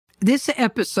This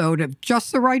episode of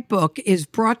Just the Right Book is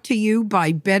brought to you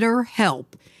by BetterHelp.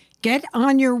 Get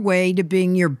on your way to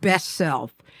being your best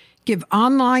self. Give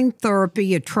online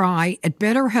therapy a try at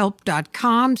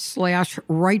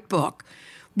betterhelp.com/writebook.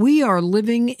 We are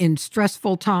living in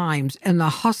stressful times, and the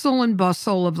hustle and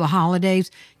bustle of the holidays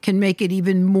can make it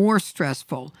even more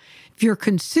stressful. If you're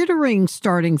considering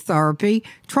starting therapy,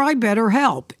 try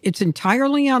BetterHelp. It's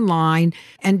entirely online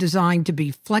and designed to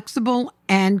be flexible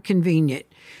and convenient.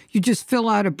 You just fill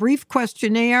out a brief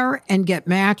questionnaire and get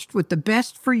matched with the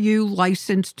best for you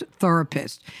licensed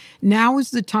therapist. Now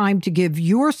is the time to give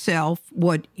yourself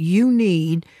what you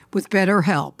need with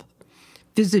BetterHelp.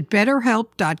 Visit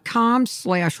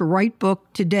betterhelp.com/writebook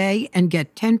today and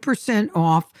get 10%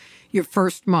 off your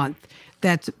first month.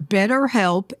 That's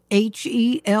BetterHelp,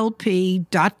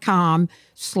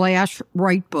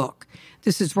 HELP.com/writebook.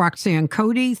 This is Roxanne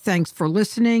Cody. Thanks for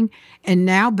listening. And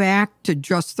now back to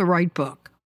Just the Right Book.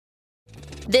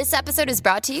 This episode is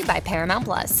brought to you by Paramount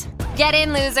Plus. Get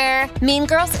in, loser! Mean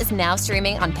Girls is now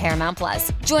streaming on Paramount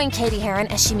Plus. Join Katie Heron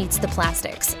as she meets the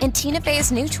plastics in Tina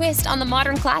Fey's new twist on the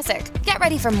modern classic. Get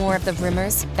ready for more of the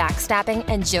rumors, backstabbing,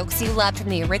 and jokes you loved from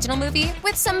the original movie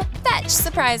with some fetch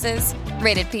surprises.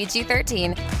 Rated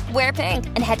PG-13. Wear pink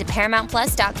and head to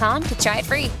ParamountPlus.com to try it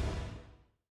free.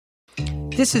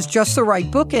 This is Just the Right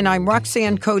Book, and I'm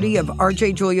Roxanne Cody of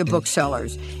RJ Julia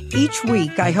Booksellers. Each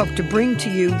week, I hope to bring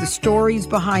to you the stories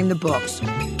behind the books,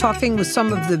 talking with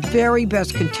some of the very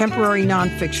best contemporary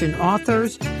nonfiction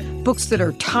authors, books that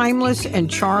are timeless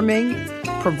and charming,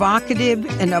 provocative,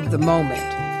 and of the moment.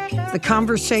 The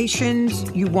conversations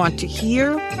you want to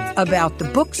hear about the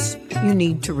books you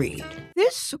need to read.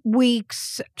 This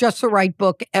week's Just the Right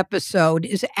Book episode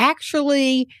is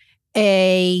actually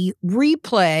a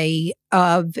replay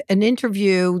of an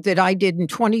interview that I did in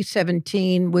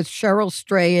 2017 with Cheryl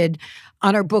Strayed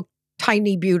on her book,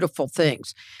 Tiny Beautiful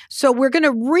Things. So we're going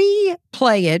to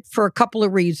replay it for a couple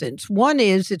of reasons. One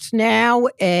is it's now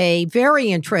a very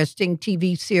interesting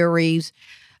TV series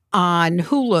on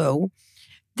Hulu.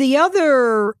 The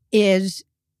other is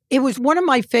it was one of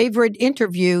my favorite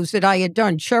interviews that I had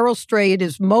done. Cheryl Strayed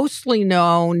is mostly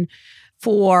known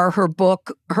for her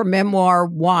book, her memoir,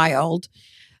 Wild.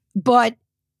 But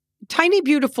Tiny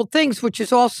Beautiful Things, which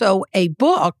is also a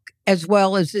book as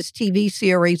well as this TV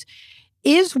series,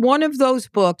 is one of those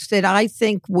books that I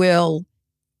think will,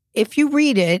 if you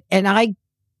read it, and I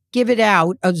give it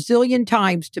out a zillion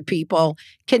times to people,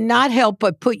 cannot help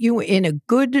but put you in a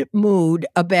good mood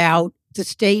about the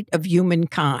state of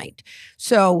humankind.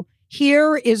 So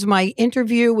here is my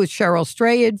interview with Cheryl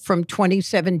Strayed from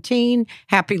 2017.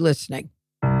 Happy listening.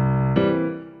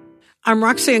 I'm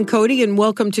Roxanne Cody, and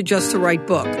welcome to Just the Right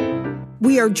Book.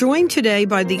 We are joined today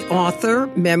by the author,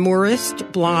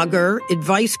 memoirist, blogger,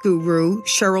 advice guru,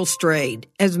 Cheryl Strayed.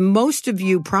 As most of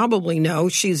you probably know,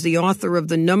 she's the author of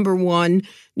the #1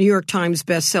 New York Times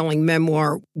bestselling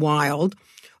memoir, Wild,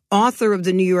 author of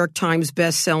the New York Times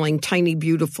bestselling Tiny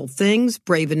Beautiful Things,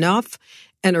 Brave Enough,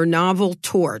 and her novel,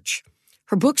 Torch.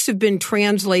 Her books have been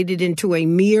translated into a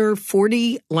mere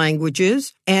 40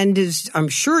 languages, and as I'm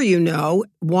sure you know,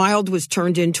 Wild was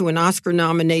turned into an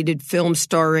Oscar-nominated film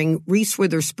starring Reese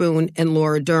Witherspoon and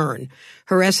Laura Dern.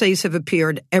 Her essays have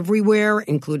appeared everywhere,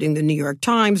 including the New York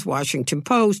Times, Washington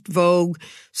Post, Vogue,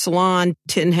 Salon,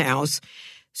 Tin House.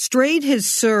 Strayed has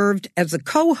served as a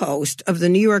co-host of the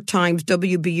New York Times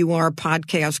WBUR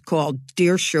podcast called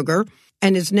Dear Sugar,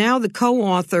 and is now the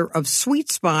co-author of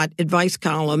Sweet Spot advice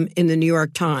column in the New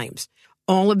York Times.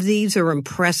 All of these are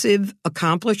impressive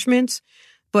accomplishments,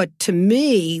 but to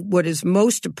me, what is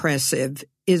most impressive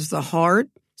is the heart,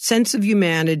 sense of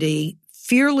humanity,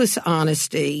 fearless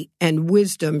honesty, and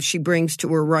wisdom she brings to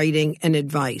her writing and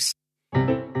advice.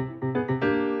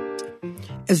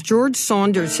 As George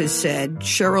Saunders has said,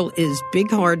 Cheryl is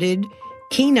big-hearted,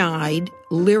 keen-eyed,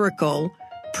 lyrical,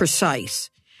 precise.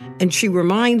 And she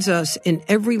reminds us in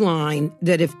every line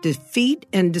that if defeat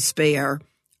and despair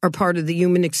are part of the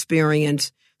human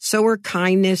experience, so are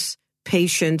kindness,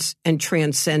 patience, and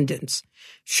transcendence.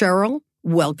 Cheryl,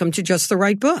 welcome to Just the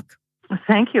Right Book.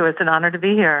 Thank you. It's an honor to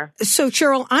be here. So,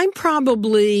 Cheryl, I'm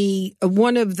probably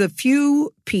one of the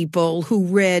few people who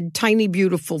read Tiny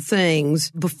Beautiful Things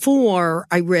before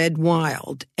I read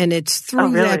Wild. And it's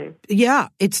through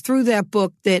it's through that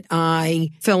book that I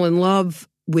fell in love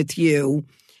with you.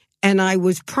 And I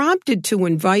was prompted to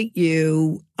invite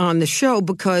you on the show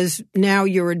because now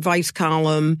your advice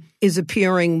column is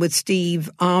appearing with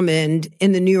Steve Almond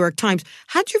in the New York Times.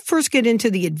 How'd you first get into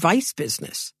the advice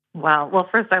business? Wow. Well,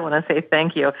 first I want to say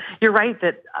thank you. You're right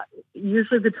that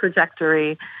usually the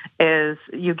trajectory is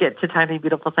you get to Tiny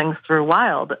Beautiful Things through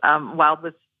Wild. Wild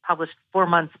was published 4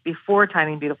 months before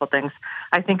Tiny Beautiful Things,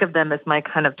 I think of them as my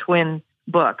kind of twin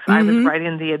books. I was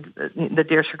writing the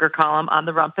Dear Sugar column on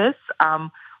the Rumpus.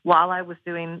 While I was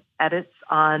doing edits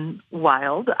on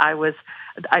Wild, I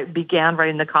began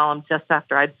writing the column just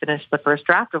after I'd finished the first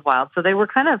draft of Wild. So they were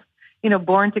kind of,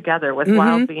 born together, with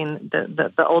Wild being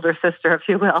the older sister, if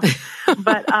you will.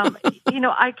 But,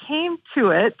 I came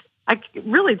to it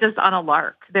really just on a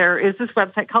lark. There is this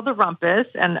website called The Rumpus,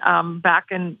 and back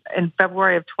in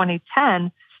February of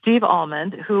 2010, Steve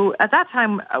Almond, who at that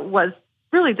time was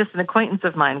really just an acquaintance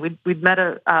of mine. We'd met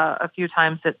a few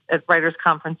times at writers'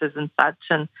 conferences and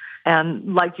such,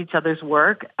 and liked each other's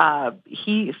work.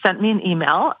 He sent me an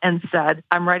email and said,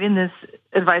 I'm writing this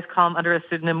advice column under a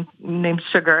pseudonym named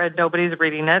Sugar, and nobody's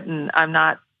reading it, and I'm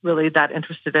not really that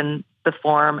interested in the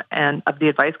form and of the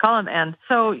advice column. And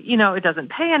so, it doesn't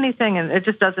pay anything, and it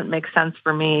just doesn't make sense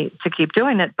for me to keep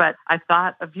doing it. But I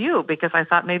thought of you because I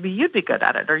thought maybe you'd be good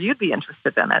at it or you'd be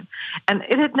interested in it. And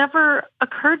it had never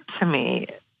occurred to me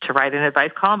to write an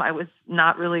advice column. I was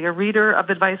not really a reader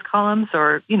of advice columns,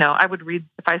 or, I would read,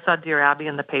 if I saw Dear Abby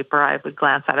in the paper, I would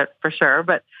glance at it for sure.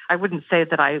 But I wouldn't say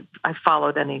that I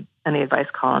followed any advice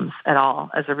columns at all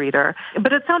as a reader.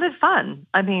 But it sounded fun.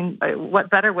 I mean,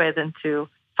 what better way than to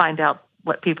find out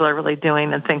what people are really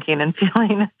doing and thinking and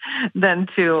feeling than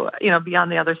to, be on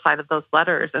the other side of those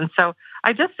letters. And so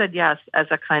I just said yes as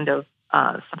a kind of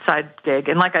side gig.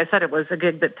 And like I said, it was a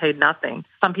gig that paid nothing.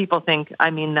 Some people think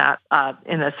I mean that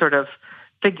in a sort of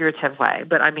figurative way,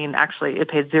 but I mean, actually it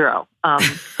paid zero.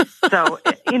 So,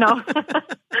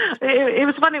 it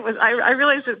was funny. I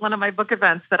realized at one of my book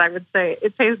events that I would say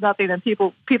it pays nothing, and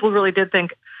people really did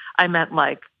think I meant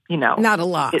like, not a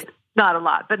lot. Not a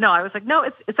lot. But no, I was like, no,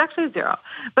 it's actually zero.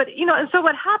 But, and so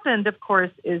what happened, of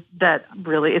course, is that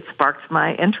really it sparked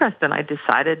my interest, and I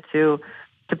decided to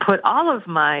put all of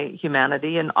my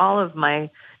humanity and all of my,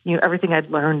 everything I'd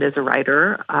learned as a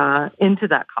writer into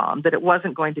that column, that it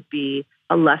wasn't going to be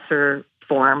a lesser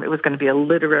form. It was going to be a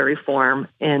literary form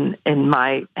in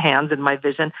my hands and my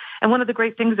vision. And one of the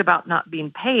great things about not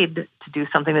being paid to do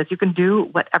something is you can do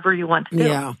whatever you want to do.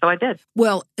 Yeah. So I did.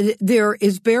 Well, there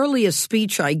is barely a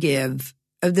speech I give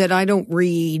that I don't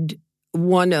read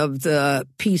one of the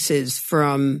pieces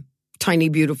from Tiny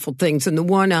Beautiful Things. And the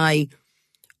one I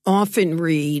often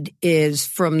read is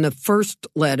from the first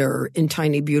letter in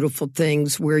Tiny Beautiful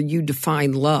Things, where you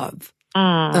define love.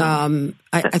 I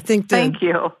think Thank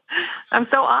you. I'm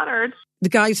so honored. The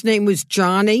guy's name was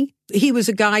Johnny. He was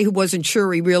a guy who wasn't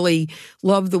sure he really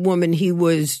loved the woman he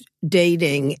was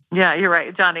dating. Yeah, you're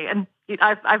right, Johnny. And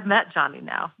I've met Johnny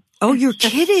now. Oh, you're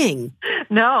kidding.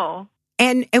 No.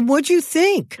 And what'd you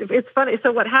think? It's funny.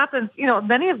 So what happens,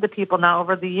 many of the people now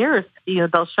over the years,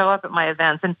 they'll show up at my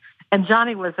events, and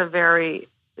Johnny was a very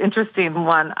interesting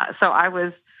one. So I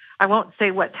won't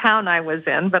say what town I was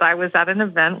in, but I was at an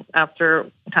event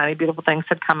after Tiny Beautiful Things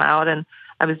had come out, and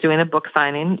I was doing a book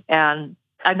signing, and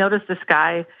I noticed this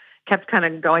guy kept kind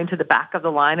of going to the back of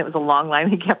the line. It was a long line.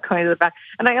 He kept going to the back.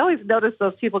 And I always notice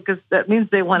those people because that means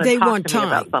they want to talk to me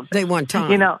about something. They want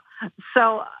time.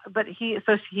 So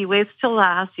he waits till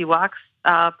last. He walks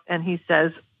up and he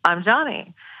says, I'm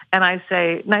Johnny. And I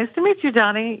say, nice to meet you,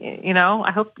 Johnny.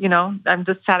 I hope, I'm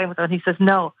just chatting with him. And he says,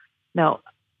 no,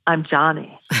 I'm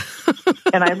Johnny.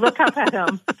 And I look up at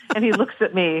him and he looks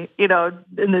at me,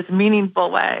 in this meaningful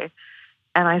way.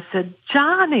 And I said,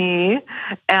 Johnny.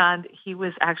 And he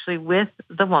was actually with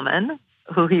the woman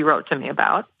who he wrote to me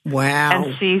about. Wow.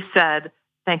 And she said,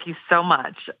 thank you so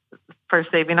much for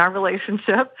saving our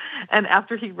relationship. And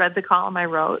after he read the column I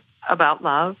wrote about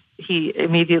love, he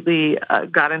immediately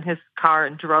got in his car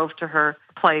and drove to her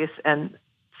place and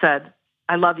said,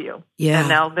 I love you. Yeah. And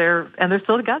now they're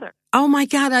still together. Oh my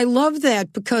God, I love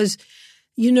that because,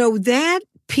 that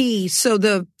piece. So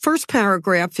the first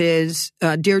paragraph is,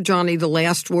 Dear Johnny, the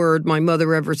last word my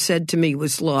mother ever said to me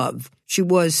was love. She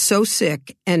was so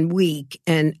sick and weak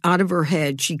and out of her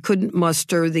head, she couldn't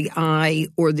muster the I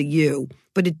or the you.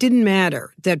 But it didn't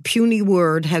matter. That puny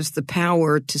word has the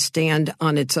power to stand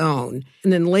on its own.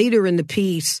 And then later in the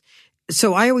piece,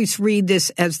 so I always read this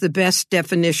as the best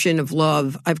definition of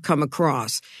love I've come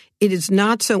across. It is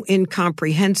not so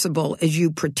incomprehensible as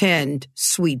you pretend,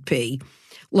 sweet pea.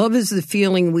 Love is the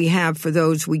feeling we have for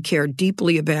those we care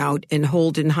deeply about and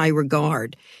hold in high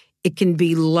regard. It can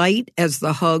be light as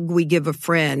the hug we give a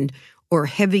friend or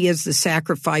heavy as the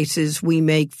sacrifices we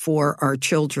make for our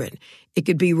children. It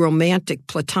could be romantic,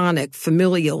 platonic,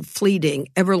 familial, fleeting,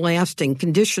 everlasting,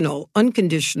 conditional,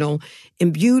 unconditional,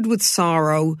 imbued with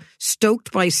sorrow,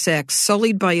 stoked by sex,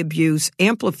 sullied by abuse,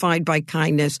 amplified by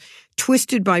kindness,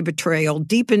 twisted by betrayal,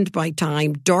 deepened by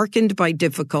time, darkened by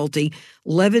difficulty,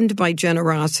 leavened by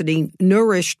generosity,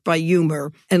 nourished by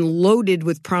humor, and loaded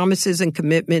with promises and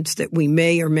commitments that we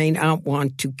may or may not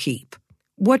want to keep.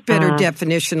 What better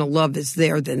definition of love is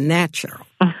there than that, Cheryl?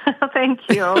 Thank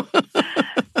you.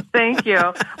 Thank you.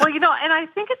 Well, and I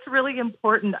think it's really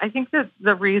important. I think that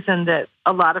the reason that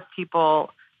a lot of people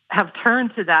have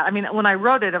turned to that, I mean, when I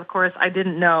wrote it, of course, I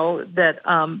didn't know that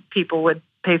people would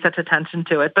pay such attention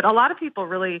to it. But a lot of people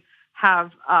really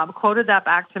have quoted that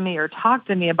back to me or talked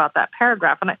to me about that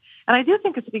paragraph. And I do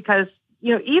think it's because,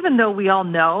 even though we all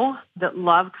know that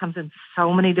love comes in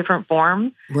so many different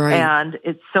forms, right, and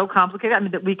it's so complicated, I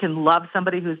mean, that we can love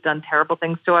somebody who's done terrible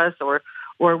things to us,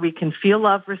 or we can feel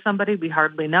love for somebody we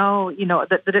hardly know,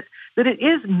 that it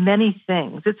is many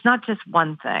things. It's not just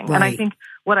one thing. Right. And I think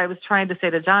what I was trying to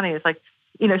say to Johnny is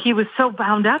he was so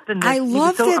bound up in this. I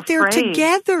love that they're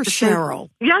together, Cheryl.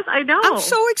 Yes, I know. I'm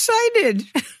so excited.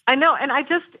 I know.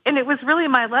 And it was really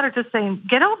my letter just saying,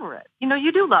 get over it.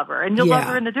 You do love her, and you'll love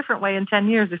her in a different way in 10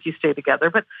 years if you stay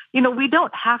together. But, we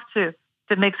don't have to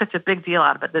make such a big deal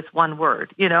out of it, this one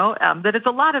word, that it's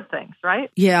a lot of things,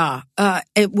 right? Yeah.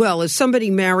 As somebody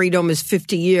married almost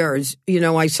 50 years,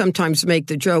 I sometimes make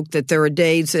the joke that there are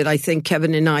days that I think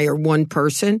Kevin and I are one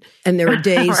person, and there are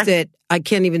days right. that I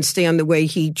can't even stand the way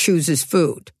he chooses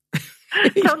food.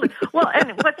 Totally. Well,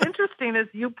 and what's interesting is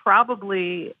you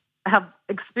probably have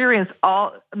experienced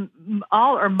all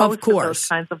or most of those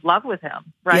kinds of love with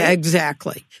him, right? Yeah,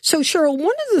 exactly. So, Cheryl,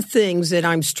 one of the things that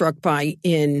I'm struck by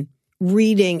in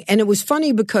reading, and it was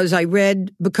funny because I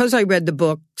read the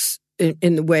books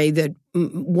in the way that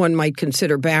one might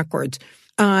consider backwards,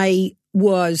 I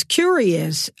was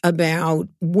curious about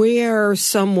where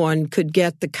someone could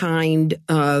get the kind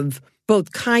of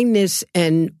both kindness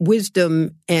and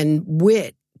wisdom and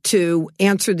wit to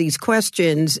answer these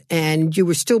questions, and you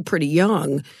were still pretty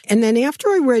young. And then after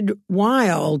I read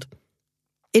Wild,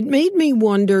 it made me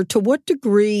wonder, to what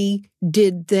degree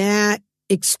did that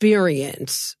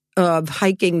experience of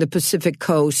hiking the Pacific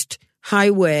Coast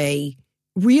Highway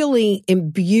really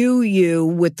imbue you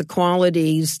with the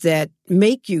qualities that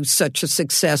make you such a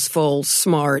successful,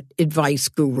 smart advice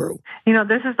guru?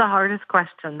 This is the hardest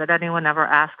question that anyone ever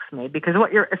asks me, because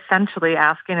what you're essentially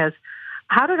asking is,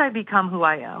 how did I become who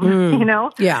I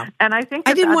am? Yeah. And I think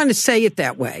I didn't want to say it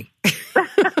that way.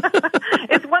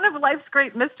 It's one of life's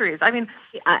great mysteries. I mean,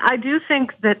 I do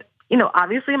think that,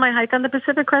 obviously my hike on the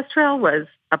Pacific Crest Trail was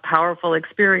a powerful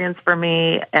experience for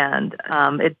me, and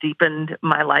it deepened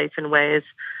my life in ways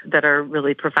that are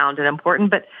really profound and important.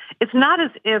 But it's not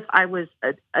as if I was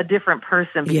a different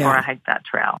person before I hiked that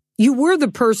trail. You were the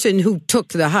person who took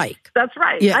the hike. That's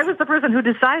right. Yeah. I was the person who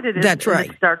decided in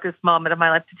the darkest moment of my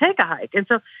life to take a hike. And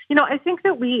so, I think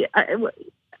that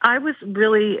I was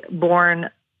really born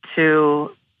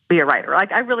to be a writer.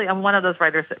 I'm one of those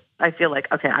writers that I feel like,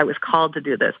 okay, I was called to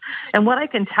do this. And what I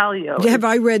can tell you... Have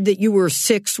I read that you were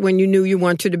 6 when you knew you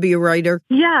wanted to be a writer?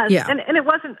 Yes. Yeah. And it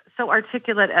wasn't so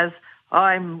articulate as,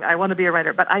 I want to be a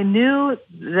writer. But I knew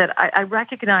that I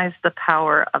recognized the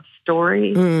power of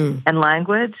story and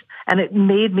language, and it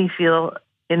made me feel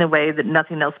in a way that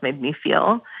nothing else made me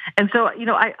feel. And so,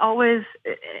 I always,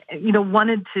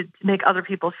 wanted to make other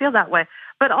people feel that way.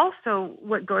 But also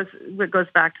what goes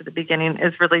back to the beginning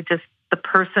is really just the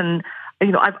person.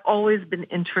 I've always been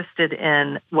interested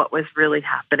in what was really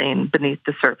happening beneath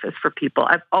the surface for people.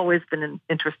 I've always been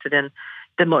interested in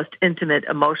the most intimate,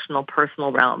 emotional,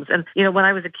 personal realms. And, when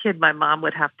I was a kid, my mom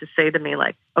would have to say to me,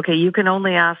 like, okay, you can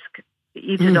only ask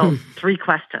each adult 3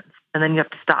 questions, and then you have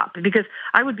to stop. Because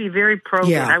I would be very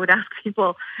probing. Yeah. I would ask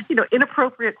people,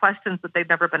 inappropriate questions that they'd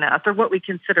never been asked, or what we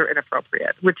consider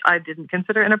inappropriate, which I didn't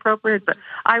consider inappropriate. But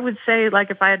I would say, like,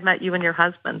 if I had met you and your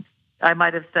husband, I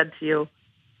might have said to you,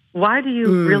 why do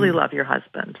you really love your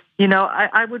husband?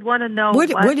 I would want to know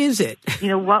what is it?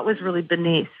 What was really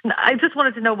beneath. I just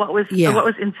wanted to know what was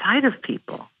inside of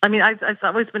people. I mean, I've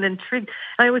always been intrigued.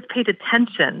 I always paid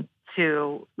attention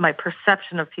to my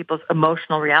perception of people's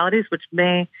emotional realities, which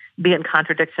may be in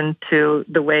contradiction to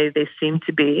the way they seem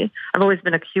to be. I've always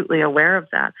been acutely aware of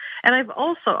that. And I've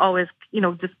also always,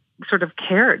 just sort of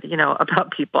cared,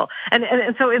 about people. And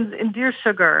so in Dear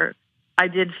Sugar, I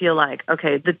did feel like,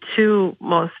 okay, the two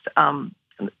most,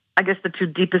 the two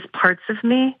deepest parts of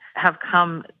me have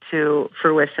come to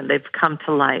fruition. They've come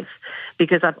to life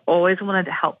because I've always wanted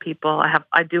to help people.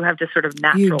 I do have just sort of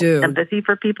natural empathy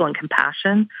for people and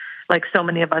compassion, like so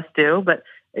many of us do. But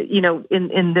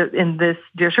in this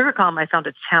Dear Sugar column, I found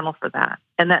a channel for that,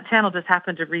 and that channel just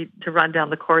happened to run down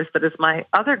the course that is my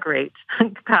other great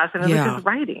passion, which is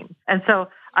writing. And so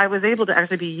I was able to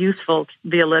actually be useful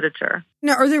via literature.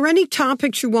 Now, are there any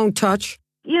topics you won't touch?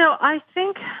 I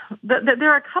think that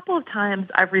there are a couple of times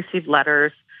I've received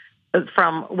letters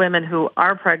from women who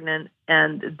are pregnant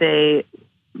and they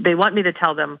want me to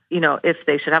tell them, if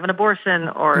they should have an abortion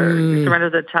or surrender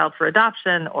the child for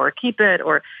adoption or keep it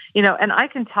and I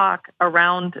can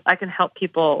I can help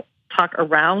people talk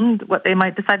around what they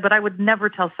might decide, but I would never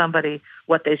tell somebody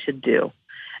what they should do.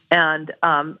 And,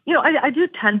 I do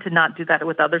tend to not do that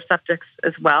with other subjects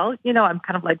as well. I'm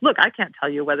kind of like, look, I can't tell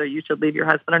you whether you should leave your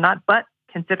husband or not, but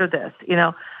consider this,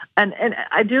 and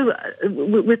I do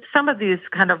with some of these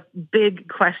kind of big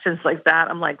questions like that.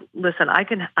 I'm like, listen, I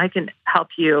can help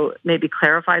you maybe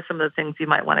clarify some of the things you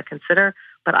might want to consider,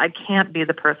 but I can't be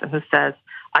the person who says,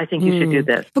 I think you should do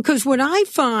this. Because what I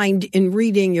find in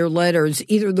reading your letters,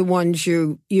 either the ones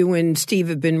you and Steve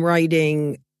have been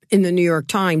writing in the New York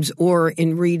Times or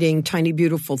in reading Tiny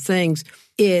Beautiful Things,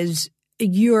 is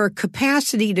your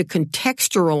capacity to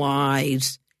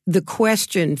contextualize the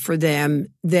question for them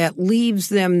that leaves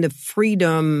them the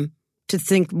freedom to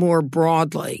think more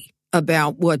broadly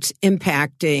about what's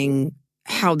impacting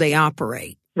how they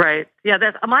operate. Right. Yeah.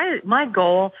 That's my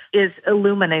goal is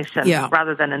illumination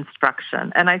rather than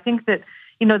instruction. And I think that,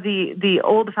 the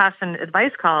old-fashioned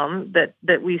advice column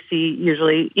that we see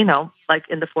usually, like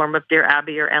in the form of Dear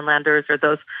Abby or Ann Landers or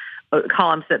those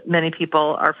columns that many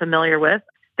people are familiar with,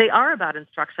 they are about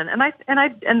instruction. And I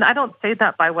don't say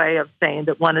that by way of saying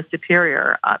that one is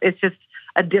superior. It's just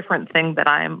a different thing that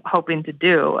I'm hoping to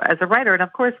do as a writer. And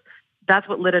of course, that's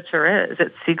what literature is.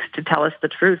 It seeks to tell us the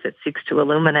truth. It seeks to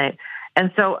illuminate.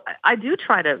 And so I do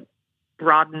try to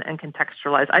broaden and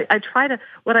contextualize.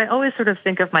 What I always sort of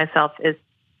think of myself is,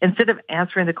 instead of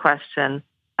answering the question,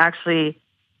 actually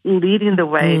leading the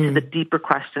way to the deeper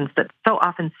questions that so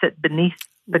often sit beneath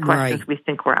the questions we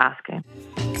think we're asking.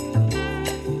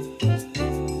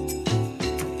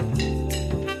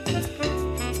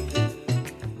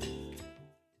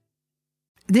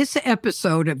 This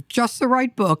episode of Just the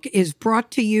Right Book is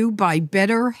brought to you by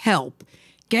BetterHelp.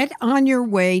 Get on your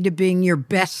way to being your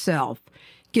best self.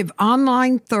 Give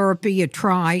online therapy a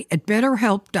try at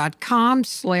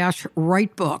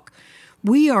betterhelp.com/writebook.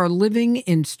 We are living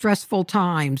in stressful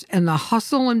times, and the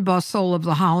hustle and bustle of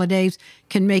the holidays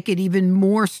can make it even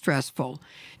more stressful.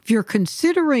 If you're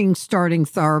considering starting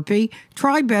therapy,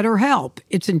 try BetterHelp.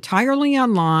 It's entirely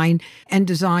online and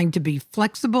designed to be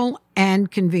flexible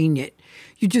and convenient.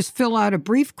 You just fill out a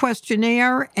brief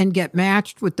questionnaire and get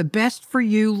matched with the best for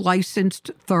you licensed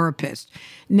therapist.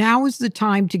 Now is the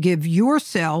time to give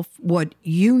yourself what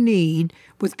you need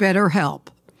with BetterHelp.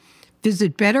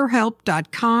 Visit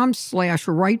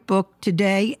betterhelp.com/writebook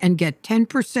today and get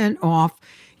 10% off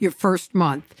your first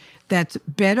month. That's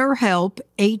BetterHelp,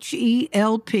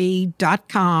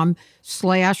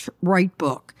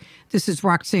 HELP.com/writebook. This is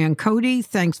Roxanne Cody.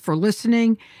 Thanks for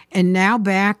listening. And now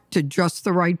back to Just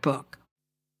the Right Book.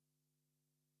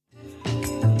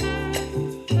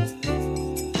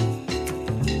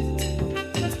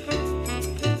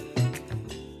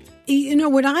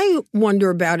 What I wonder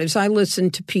about is I listen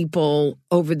to people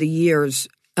over the years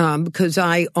because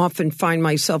I often find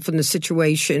myself in the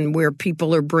situation where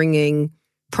people are bringing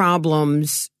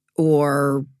problems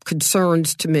or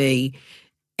concerns to me.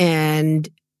 And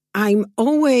I'm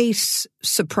always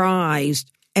surprised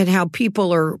at how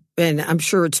people are, and I'm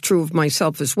sure it's true of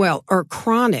myself as well, are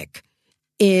chronic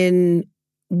in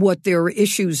what their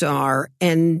issues are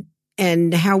and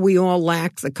how we all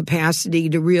lack the capacity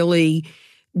to really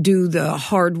do the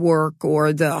hard work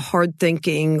or the hard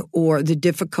thinking or the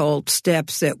difficult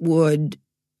steps that would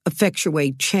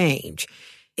effectuate change.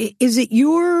 Is it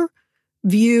your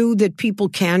view that people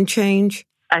can change?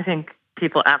 I think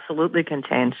people absolutely can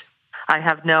change. I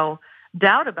have no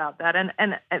doubt about that. And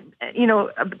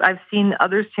I've seen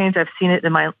others change. I've seen it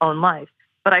in my own life.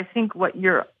 But I think what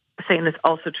you're saying is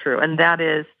also true. And that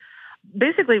is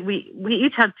basically we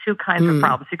each have two kinds of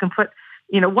problems. You can put,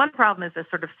 one problem is a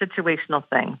sort of situational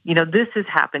thing. This has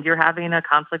happened. You're having a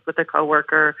conflict with a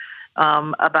coworker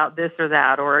about this or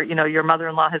that, or, your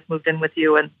mother-in-law has moved in with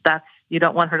you and you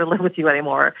don't want her to live with you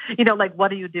anymore. What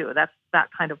do you do? That's that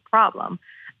kind of problem.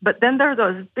 But then there are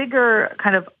those bigger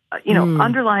kind of,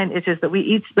 underlying issues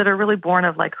that are really born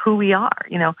of like who we are.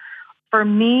 For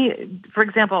me, for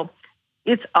example,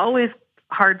 it's always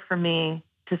hard for me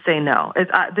to say no.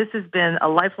 This has been a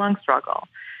lifelong struggle.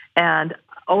 And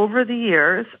over the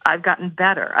years, I've gotten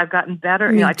better. I tend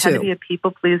to be a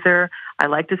people pleaser. I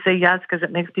like to say yes because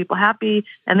it makes people happy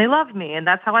and they love me. And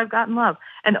that's how I've gotten love.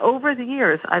 And over the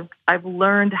years, I've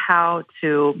learned how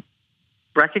to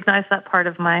recognize that part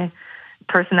of my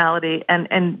personality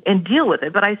and deal with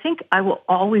it. But I think I will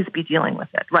always be dealing with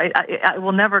it, right? I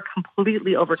will never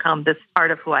completely overcome this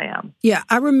part of who I am. Yeah,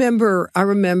 I remember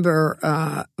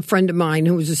a friend of mine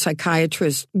who was a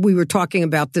psychiatrist. We were talking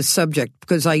about this subject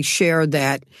because I share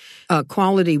that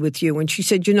quality with you. And she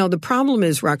said, the problem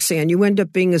is, Roxanne, you end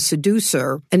up being a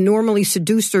seducer. And normally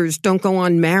seducers don't go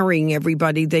on marrying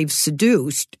everybody they've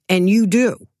seduced. And you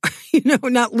do.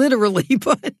 Not literally,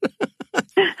 but...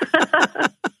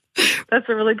 That's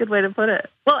a really good way to put it.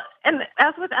 Well, and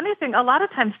as with anything, a lot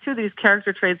of times, too, these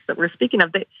character traits that we're speaking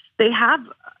of, they have,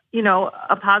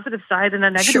 a positive side and a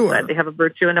negative side. They have a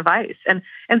virtue and a vice. And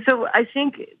so I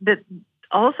think that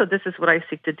also this is what I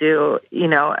seek to do,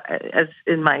 as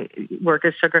in my work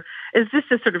as Sugar, is just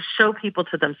to sort of show people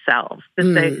to themselves,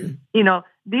 to say,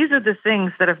 these are the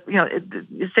things that have,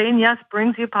 saying yes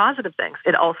brings you positive things.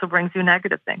 It also brings you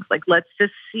negative things. Like, let's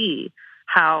just see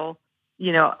how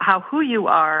who you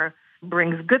are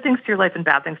brings good things to your life and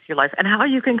bad things to your life, and how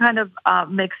you can kind of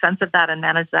make sense of that and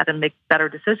manage that and make better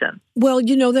decisions. Well,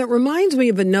 that reminds me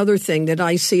of another thing that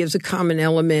I see as a common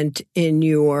element in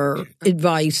your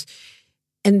advice,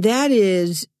 and that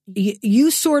is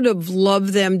you sort of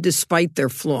love them despite their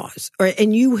flaws,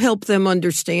 and you help them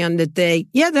understand that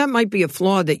that might be a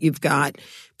flaw that you've got,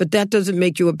 but that doesn't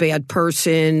make you a bad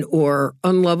person or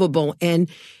unlovable. And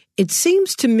it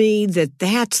seems to me that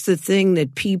that's the thing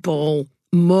that people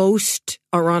most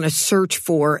are on a search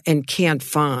for and can't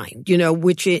find,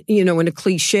 which, in a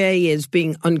cliche is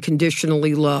being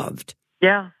unconditionally loved.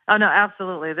 Yeah. Oh, no,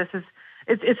 absolutely.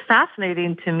 It's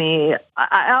fascinating to me.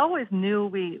 I always knew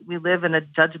we live in a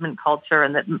judgment culture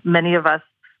and that many of us,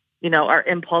 our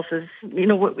impulses,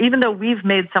 even though we've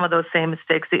made some of those same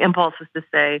mistakes, the impulse is to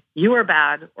say, you are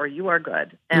bad or you are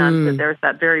good. And that there's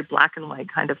that very black and white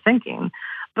kind of thinking.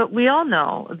 But we all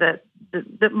know that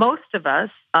most of us,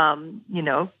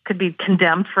 could be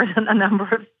condemned for a number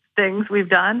of things we've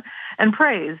done and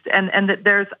praised, and that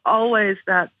there's always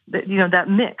that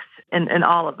mix in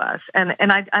all of us. And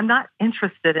I'm not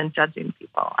interested in judging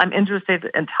people. I'm interested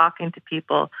in talking to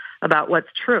people about what's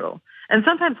true. And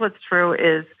sometimes what's true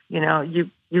is,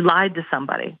 you lied to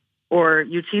somebody or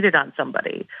you cheated on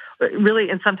somebody. Really,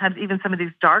 and sometimes even some of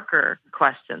these darker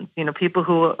questions, people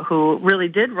who really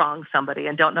did wrong somebody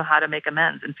and don't know how to make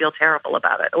amends and feel terrible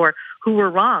about it, or who were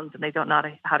wronged and they don't know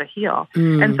how to heal.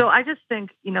 And so I just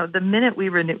think, the minute we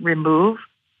remove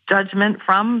judgment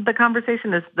from the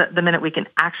conversation is the minute we can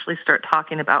actually start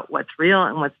talking about what's real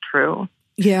and what's true.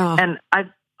 Yeah. And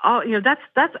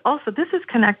that's also, this is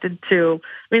connected to,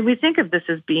 we think of this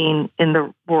as being in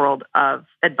the world of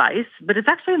advice, but it's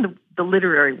actually in the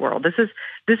literary world.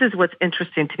 This is what's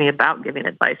interesting to me about giving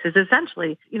advice is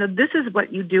essentially, this is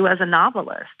what you do as a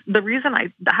novelist. The reason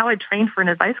how I trained for an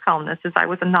advice columnist is I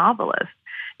was a novelist.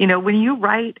 When you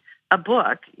write a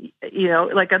book,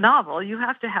 like a novel, you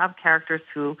have to have characters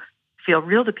who feel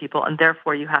real to people, and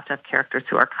therefore you have to have characters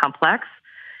who are complex.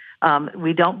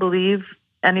 We don't believe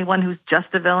anyone who's just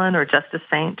a villain or just a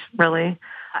saint, really.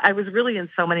 I was really in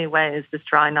so many ways just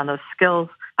drawing on those skills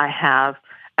I have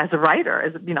as a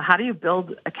writer. How do you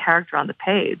build a character on the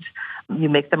page? You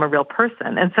make them a real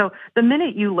person. And so the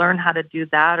minute you learn how to do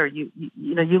that, or you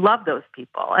love those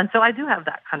people. And so I do have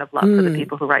that kind of love for the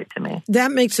people who write to me.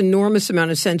 That makes enormous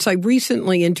amount of sense. I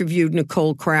recently interviewed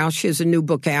Nicole Krauss. She has a new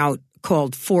book out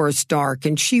called Forest Dark,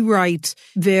 and she writes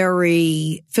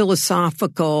very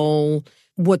philosophical.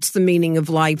 What's the meaning of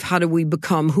life? How do we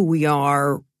become who we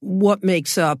are? What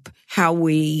makes up how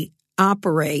we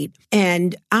operate?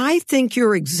 And I think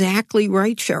you're exactly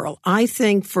right, Cheryl. I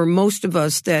think for most of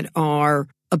us that are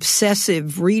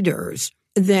obsessive readers,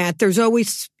 that there's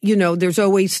always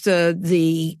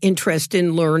the interest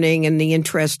in learning and the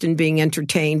interest in being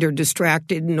entertained or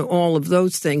distracted and all of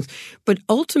those things. But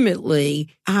ultimately,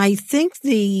 I think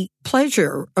the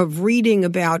pleasure of reading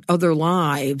about other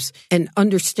lives and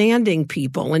understanding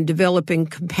people and developing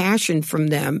compassion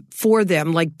for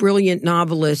them, like brilliant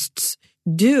novelists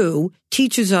do,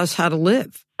 teaches us how to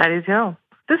live. That is so.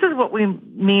 This is what we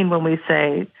mean when we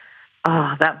say,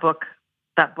 "Oh, that book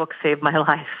saved my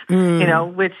life,"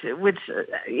 which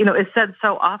is said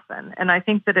so often. And I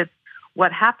think that it's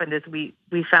what happened is we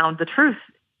found the truth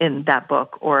in that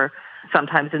book, or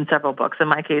sometimes in several books, in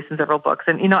my case, in several books.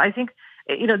 And, I think,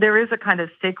 there is a kind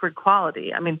of sacred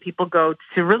quality. People go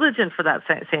to religion for that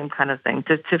same kind of thing,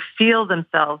 to feel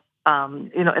themselves,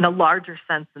 in a larger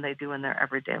sense than they do in their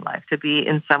everyday life, to be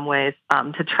in some ways,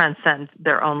 to transcend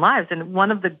their own lives. And one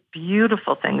of the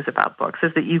beautiful things about books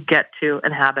is that you get to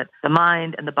inhabit the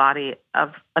mind and the body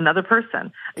of another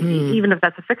person, even if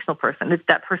that's a fictional person. If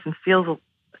that person feels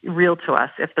real to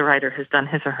us if the writer has done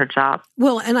his or her job.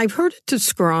 Well, and I've heard it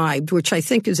described, which I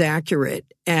think is accurate,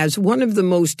 as one of the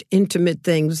most intimate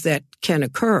things that can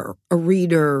occur, a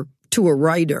reader to a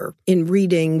writer in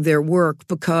reading their work,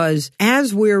 because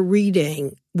as we're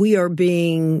reading, we are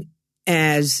being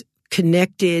as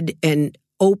connected and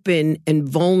open and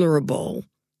vulnerable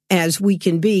as we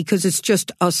can be, because it's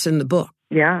just us in the book.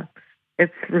 Yeah,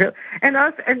 it's real. And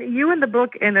us and you in the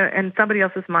book in somebody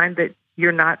else's mind that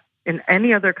you're not in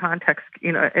any other context,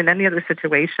 in any other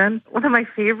situation. One of my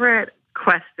favorite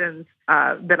questions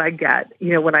that I get,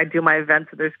 when I do my events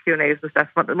and there's Q&As and stuff,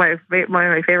 one of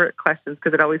my favorite questions,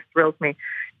 because it always thrills me,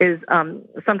 is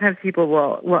sometimes people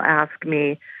will ask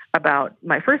me about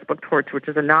my first book, Torch, which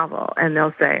is a novel, and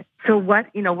they'll say, so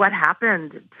what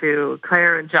happened to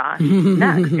Claire and Josh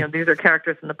next? These are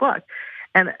characters in the book.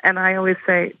 And I always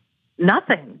say,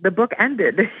 nothing. The book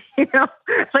ended.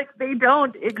 Like they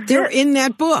don't exist. They're in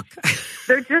that book.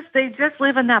 they just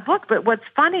live in that book. But what's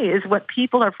funny is what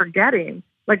people are forgetting.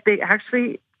 Like they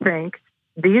actually think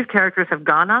these characters have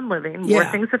gone on living. More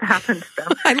things have happened to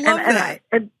them. I love that.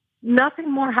 And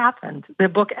nothing more happened. The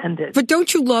book ended. But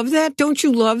don't you love that? Don't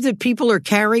you love that people are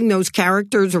carrying those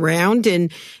characters around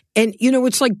and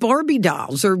it's like Barbie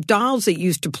dolls or dolls that you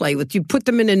used to play with. You put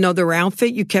them in another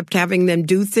outfit. You kept having them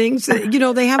do things.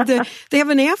 They have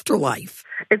an afterlife.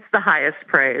 It's the highest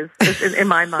praise. In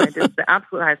my mind, it's the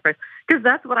absolute highest praise. Because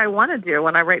that's what I want to do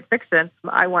when I write fiction.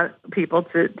 I want people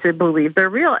to believe they're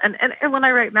real. And when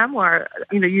I write memoir,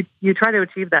 you try to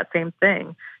achieve that same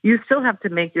thing. You still have to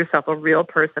make yourself a real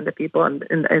person to people and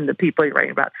the people you're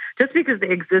writing about. Just because they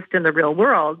exist in the real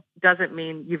world doesn't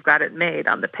mean you've got it made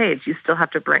on the page. You still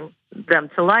have to bring them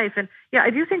to life. And yeah, I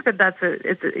do think that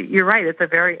you're right. It's a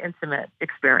very intimate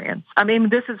experience. I mean,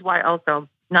 this is why also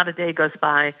not a day goes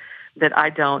by that I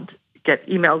don't get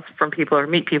emails from people or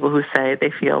meet people who say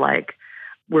they feel like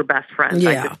we're best friends. Yeah.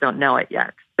 I just don't know it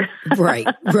yet. Right.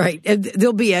 And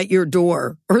they'll be at your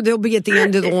door or they'll be at the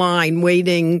end of the line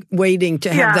waiting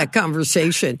to have that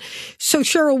conversation. So,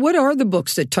 Cheryl, what are the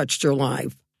books that touched your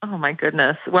life? Oh, my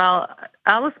goodness. Well,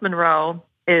 Alice Munro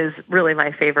is really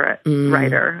my favorite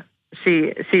writer. She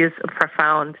is a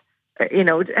profound,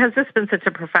 has just been such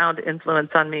a profound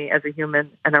influence on me as a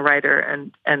human and a writer.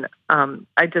 And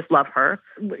I just love her.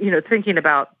 Thinking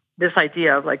about this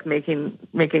idea of like making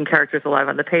characters alive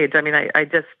on the page. I mean, I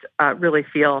just really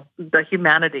feel the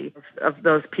humanity of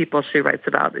those people she writes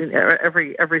about.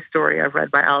 Every story I've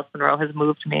read by Alice Munro has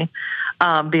moved me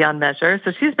beyond measure.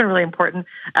 So she's been really important.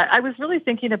 I was really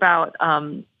thinking about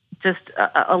just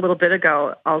a little bit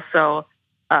ago also,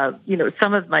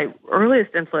 some of my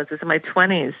earliest influences in my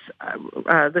 20s,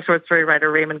 the short story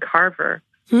writer Raymond Carver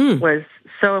was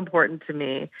so important to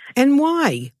me. And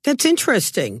why? That's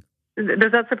interesting.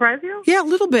 Does that surprise you? Yeah, a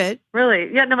little bit.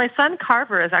 Really? Yeah, no, my son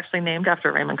Carver is actually named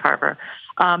after Raymond Carver.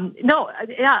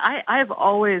 I've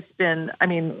always been,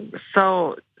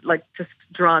 so like just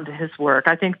drawn to his work.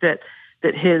 I think that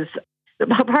his,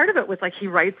 part of it was like he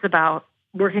writes about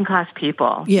working class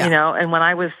people, and when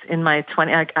I was in my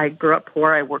 20s, I grew up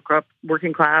poor, I grew up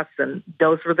working class, and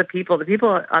those were the people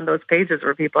on those pages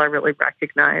were people I really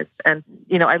recognized. And,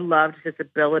 I loved his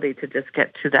ability to just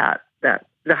get to that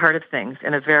the heart of things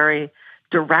in a very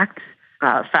direct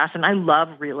fashion. I love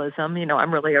realism.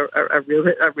 I'm really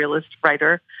a realist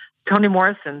writer. Toni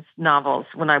Morrison's novels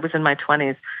when I was in my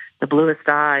 20s, The Bluest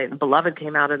Eye and Beloved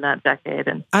came out in that decade.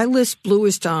 And I list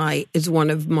Bluest Eye as one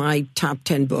of my top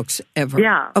 10 books ever.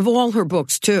 Yeah. Of all her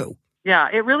books, too. Yeah,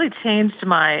 it really changed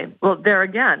there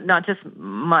again, not just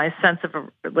my sense of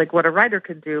like what a writer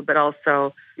could do, but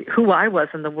also who I was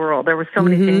in the world. There were so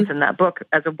many things in that book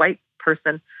as a white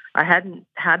person I hadn't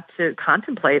had to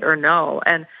contemplate or know.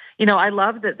 And, I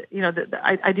love that,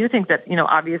 I do think that,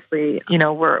 obviously,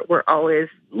 we're always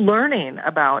learning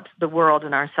about the world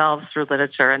and ourselves through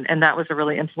literature. And that was a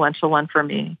really influential one for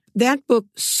me. That book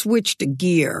switched a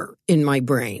gear in my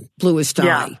brain, Bluest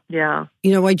Eye. Yeah.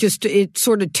 It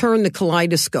sort of turned the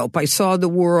kaleidoscope. I saw the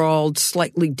world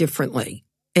slightly differently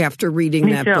after reading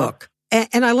that book.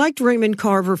 And I liked Raymond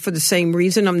Carver for the same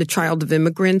reason. I'm the child of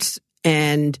immigrants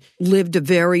and lived a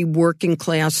very working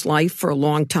class life for a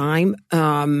long time.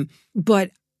 But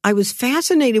I was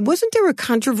fascinated. Wasn't there a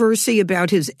controversy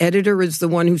about his editor as the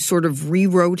one who sort of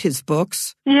rewrote his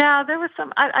books? Yeah, there was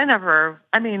some.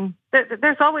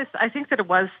 There's always, I think that it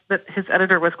was that his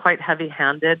editor was quite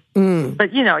heavy-handed.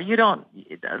 But,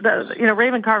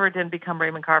 Raymond Carver didn't become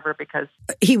Raymond Carver because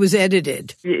he was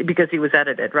edited. Because he was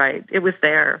edited, right. It was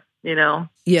there,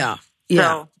 Yeah.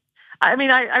 So, I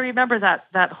remember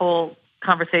that whole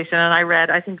conversation, and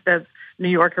I think that New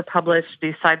Yorker published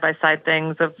these side-by-side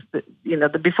things of,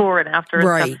 the before and after. And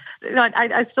Right. stuff.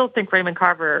 I still think Raymond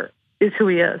Carver is who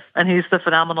he is, and he's the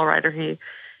phenomenal writer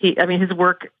his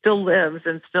work still lives,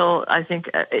 and still, I think,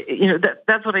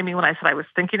 that's what I mean when I said I was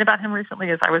thinking about him recently,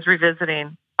 is I was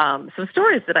revisiting some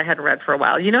stories that I hadn't read for a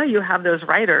while. You have those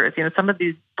writers, some of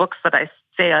these books that I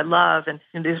say I love, and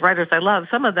these writers I love,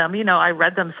 some of them, I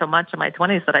read them so much in my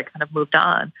 20s that I kind of moved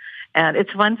on. And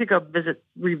it's fun to go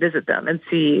revisit them and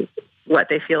see what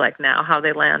they feel like now, how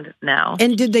they land now.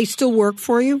 And did they still work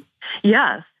for you?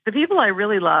 Yes. The people I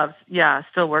really loved,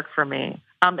 still work for me.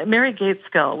 Mary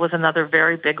Gateskill was another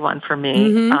very big one for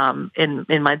me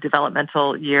in my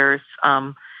developmental years.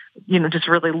 Just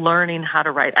really learning how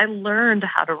to write. I learned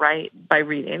how to write by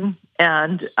reading,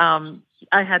 and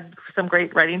I had some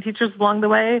great writing teachers along the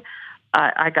way.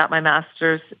 I got my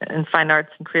master's in fine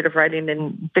arts and creative writing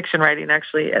and fiction writing,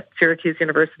 actually, at Syracuse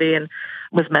University, and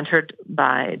was mentored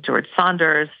by George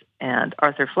Saunders and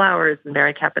Arthur Flowers and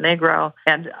Mary Caponegro,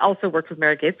 and also worked with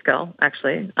Mary Gateskill,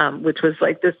 actually, which was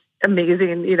like this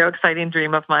amazing, exciting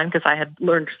dream of mine, because I had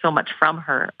learned so much from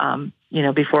her,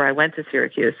 before I went to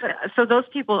Syracuse. So those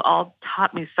people all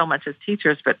taught me so much as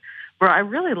teachers, but where I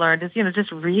really learned is,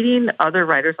 just reading other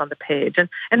writers on the page, and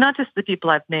not just the people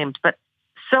I've named, but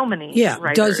so many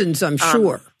writers. Dozens, I'm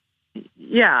sure.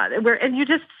 And you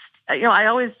just, I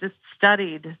always just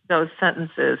studied those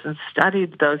sentences and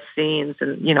studied those scenes,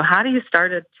 and, how do you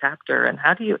start a chapter, and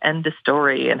how do you end a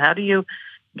story, and how do you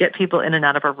get people in and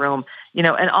out of a room,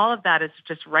 and all of that is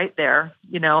just right there,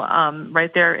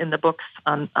 right there in the books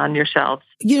on your shelves.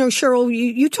 Cheryl,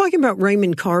 you talking about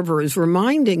Raymond Carver is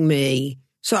reminding me.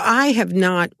 So I have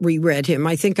not reread him.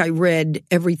 I think I read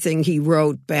everything he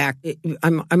wrote back.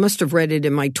 I must have read it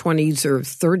in my 20s or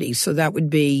 30s. So that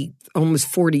would be almost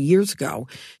 40 years ago.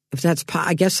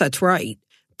 I guess that's right.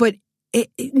 But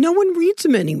no one reads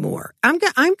him anymore. I'm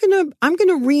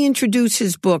gonna reintroduce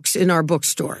his books in our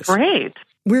bookstores. Great.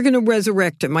 We're going to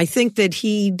resurrect him. I think that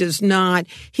he has not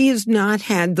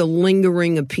had the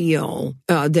lingering appeal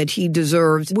that he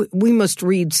deserves. We must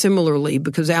read similarly,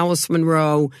 because Alice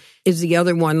Munro is the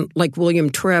other one, like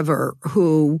William Trevor,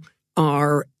 who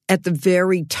are at the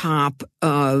very top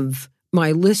of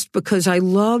my list, because I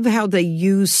love how they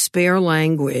use spare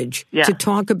language to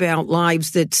talk about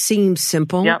lives that seem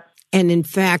simple. Yep. And in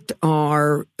fact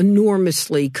are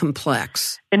enormously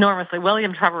complex. Enormously.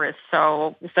 William Trevor is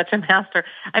such a master.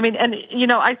 I mean, and,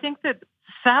 I think that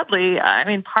sadly,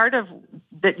 part of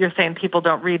that you're saying people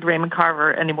don't read Raymond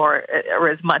Carver anymore, or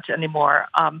as much anymore,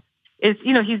 is,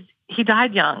 he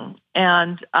died young,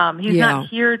 and he's not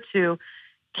here to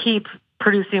keep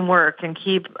producing work and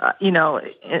keep,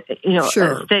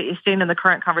 Sure. staying in the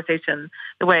current conversation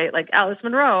the way, like Alice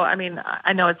Munro.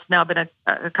 I know it's now been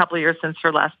a couple of years since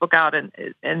her last book out,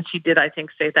 and she did, I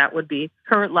think, say that would be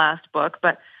her last book,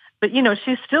 but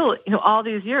she's still, all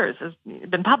these years has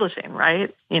been publishing,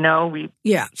 right?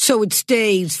 So it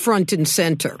stays front and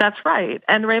center. That's right.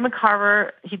 And Raymond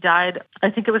Carver, he died,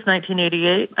 I think it was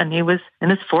 1988, and he was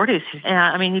in his 40s.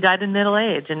 And he died in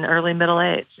early middle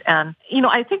age. And,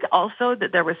 I think also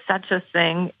that there was such a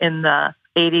thing in the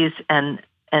 80s and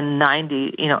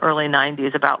 90s, early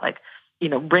 90s about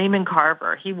Raymond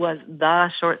Carver. He was the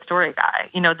short story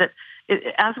guy,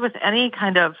 as with any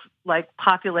kind of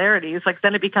popularity, it's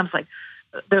then it becomes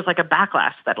there's a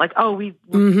backlash that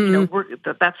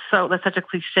that's such a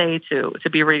cliche to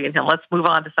be reading him. Let's move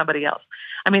on to somebody else.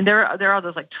 There are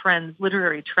those trends,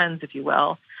 literary trends, if you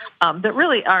will, that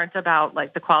really aren't about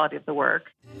the quality of the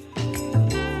work.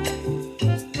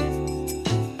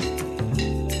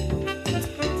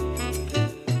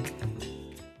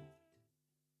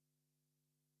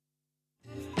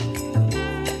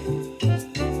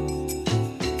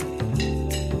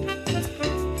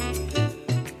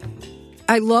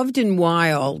 I loved in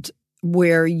Wild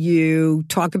where you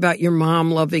talk about your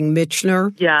mom loving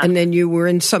Michener. Yeah. And then you were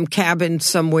in some cabin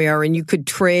somewhere and you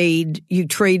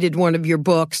traded one of your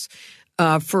books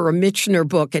for a Michener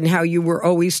book, and how you were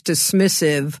always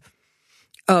dismissive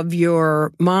of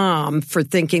your mom for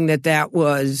thinking that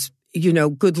was,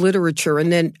 good literature.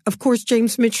 And then, of course,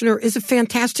 James Michener is a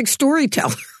fantastic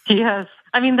storyteller. Yes.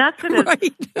 That's it.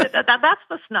 Right. That's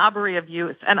the snobbery of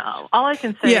youth. And all I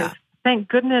can say is, thank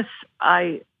goodness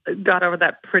I got over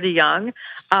that pretty young.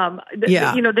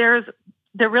 There's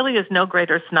there really is no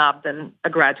greater snob than a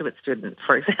graduate student,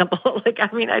 for example.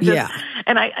 Yeah.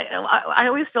 And I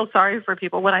always feel sorry for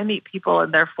people when I meet people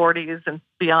in their 40s and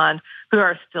beyond who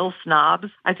are still snobs.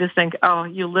 I just think, oh,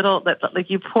 you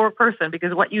poor person,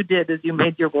 because what you did is you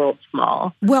made your world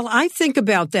small. Well, I think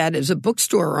about that as a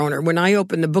bookstore owner. When I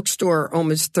opened the bookstore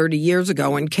almost 30 years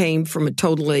ago and came from a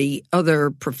totally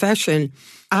other profession,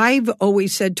 I've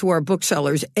always said to our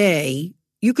booksellers,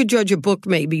 you could judge a book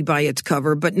maybe by its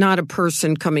cover, but not a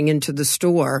person coming into the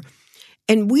store.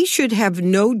 And we should have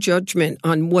no judgment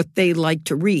on what they like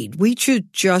to read. We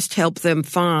should just help them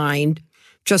find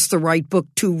just the right book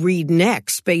to read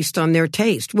next based on their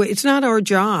taste. It's not our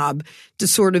job to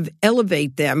sort of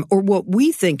elevate them or what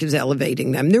we think is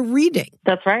elevating them. They're reading.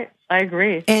 That's right. I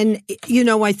agree. And,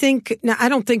 I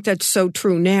don't think that's so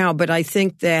true now, but I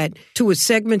think that to a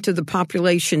segment of the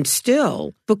population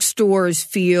still, bookstores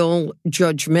feel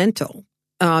judgmental.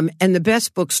 And the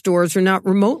best bookstores are not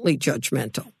remotely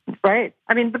judgmental. Right.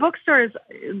 I mean, the bookstores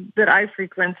that I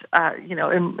frequent,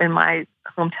 in my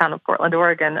hometown of Portland,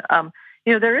 Oregon,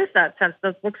 there is that sense.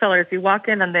 Those booksellers, you walk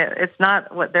in and it's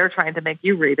not what they're trying to make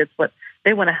you read. It's what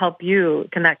they want to help you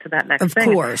connect to that next thing.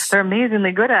 Of course. They're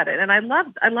amazingly good at it. And I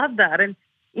love that. And,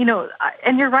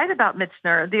 and you're right about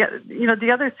Michener.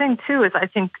 The other thing too is I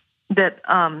think that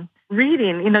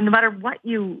reading, no matter what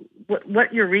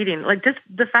you're reading, like just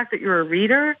the fact that you're a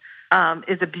reader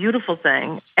is a beautiful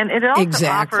thing. And it also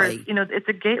offers, it's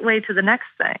a gateway to the next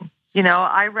thing.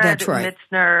 I read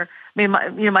Michener. I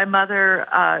mean, my mother,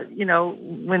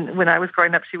 when I was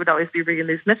growing up, she would always be reading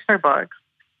these Michener books.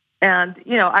 And,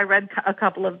 I read a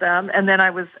couple of them, and then I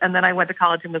went to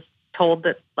college and was told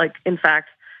that, in fact,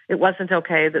 it wasn't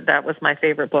okay that was my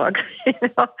favorite book.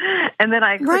 And then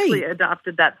I quickly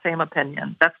adopted that same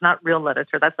opinion. That's not real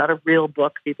literature. That's not a real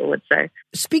book, people would say.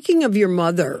 Speaking of your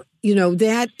mother,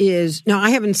 that is, now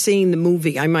I haven't seen the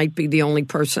movie. I might be the only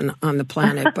person on the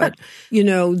planet, but,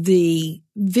 the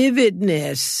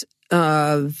vividness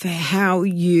of how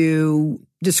you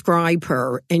describe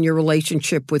her and your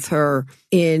relationship with her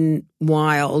in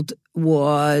Wild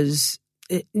was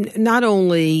not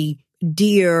only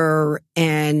dear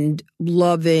and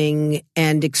loving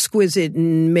and exquisite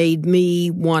and made me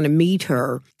want to meet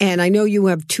her. And I know you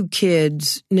have 2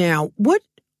 kids now. What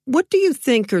do you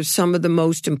think are some of the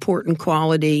most important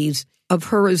qualities of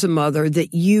her as a mother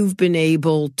that you've been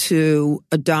able to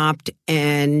adopt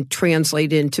and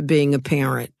translate into being a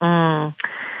parent?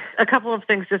 A couple of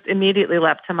things just immediately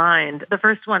leapt to mind. The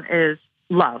first one is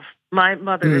love. My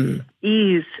mother's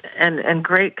ease and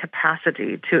great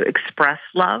capacity to express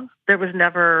love. There was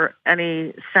never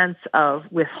any sense of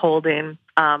withholding.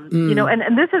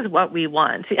 And this is what we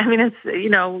want. I mean,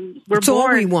 we're it's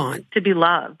born all we want. to be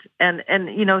loved. And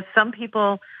some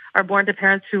people are born to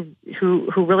parents who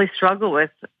really struggle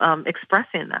with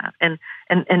expressing that and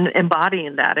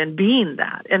embodying that and being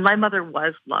that. And my mother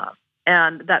was love.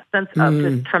 And that sense of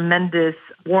just tremendous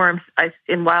warmth.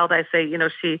 In Wild, I say,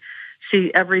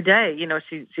 she every day,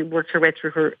 she worked her way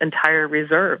through her entire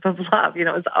reserve of love.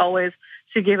 It's always,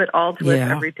 she gave it all to us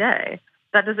every day.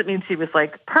 That doesn't mean she was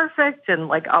perfect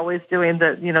and always doing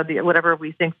the whatever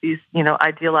we think these,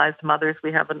 idealized mothers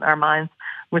we have in our minds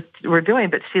were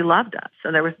doing, but she loved us.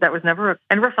 And that was never,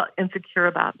 I never felt insecure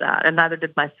about that. And neither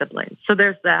did my siblings. So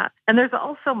there's that. And there's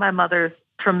also my mother's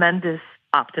tremendous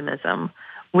optimism,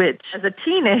 which as a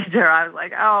teenager, I was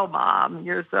like, oh, Mom,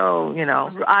 you're so,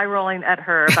 eye rolling at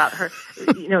her about her,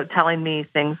 telling me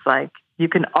things like, you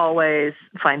can always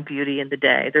find beauty in the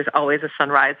day. There's always a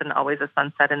sunrise and always a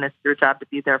sunset, and it's your job to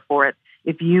be there for it.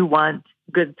 If you want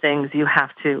good things, you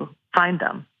have to find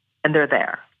them, and they're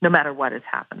there, no matter what is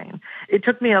happening. It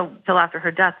took me till after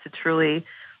her death to truly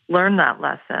learn that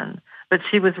lesson. But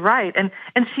she was right. And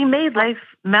she made life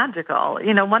magical.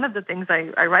 One of the things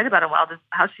I write about in Wild is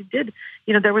how she did,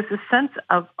 there was this sense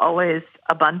of always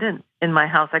abundance in my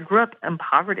house. I grew up in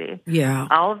poverty. Yeah.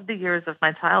 All of the years of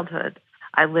my childhood,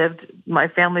 my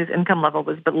family's income level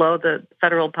was below the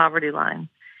federal poverty line.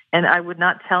 And I would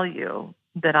not tell you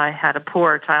that I had a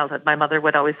poor childhood. My mother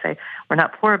would always say, we're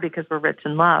not poor because we're rich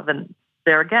in love. And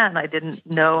there again, I didn't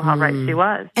know how right she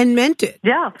was. And meant it.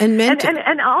 Yeah. And meant it.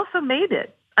 And also made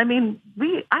it. I mean,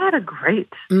 I had a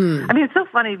great, I mean, it's so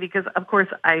funny because, of course,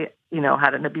 I,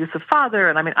 had an abusive father.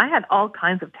 And I had all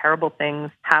kinds of terrible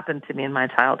things happen to me in my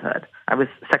childhood. I was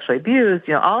sexually abused,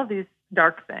 all of these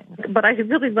dark things. But I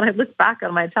really, when I look back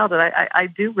on my childhood, I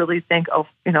do really think,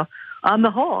 on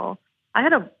the whole, I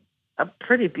had a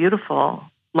pretty beautiful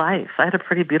life. I had a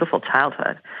pretty beautiful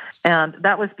childhood. And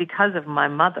that was because of my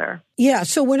mother. Yeah.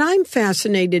 So what I'm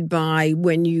fascinated by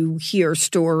when you hear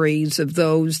stories of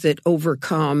those that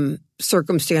overcome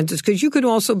circumstances, because you could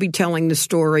also be telling the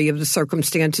story of the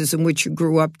circumstances in which you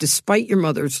grew up despite your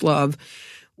mother's love,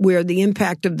 where the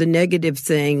impact of the negative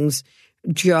things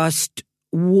just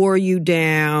wore you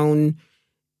down,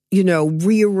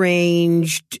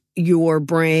 rearranged your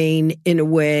brain in a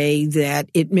way that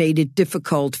it made it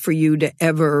difficult for you to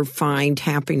ever find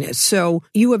happiness. So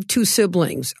you have 2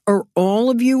 siblings. Are all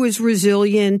of you as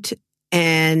resilient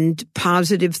and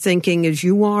positive thinking as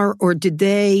you are, or did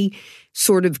they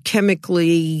sort of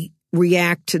chemically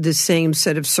react to the same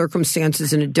set of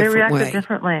circumstances in a different way? They reacted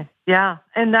differently. Yeah.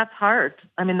 And that's hard.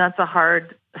 I mean, that's a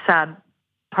hard, sad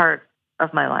part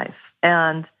of my life.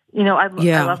 And,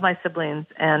 I love my siblings,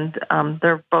 and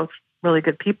they're both really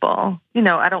good people.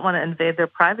 I don't want to invade their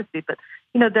privacy, but,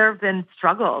 there have been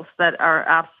struggles that are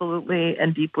absolutely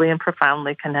and deeply and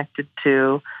profoundly connected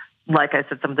to, like I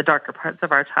said, some of the darker parts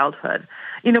of our childhood.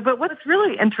 But what's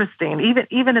really interesting,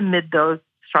 even amid those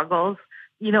struggles,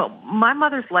 my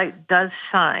mother's light does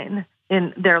shine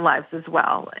in their lives as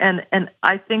well. And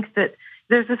I think that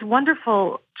there's this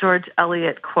wonderful George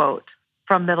Eliot quote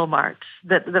from Middlemarch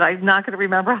that I'm not going to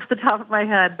remember off the top of my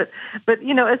head, but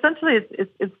essentially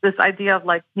it's this idea of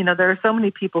there are so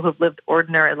many people who've lived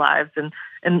ordinary lives and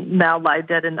now lie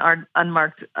dead in our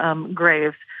unmarked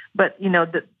graves, but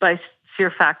that by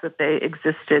sheer fact that they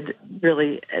existed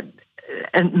really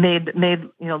and made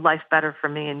life better for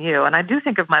me and you. And I do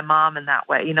think of my mom in that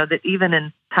way, that even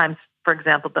in times, for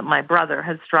example, that my brother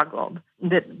has struggled,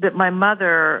 that my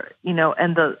mother,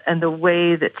 and the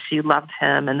way that she loved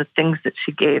him and the things that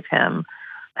she gave him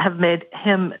have made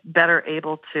him better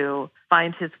able to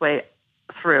find his way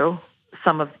through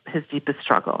some of his deepest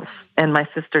struggles, and my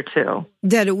sister too.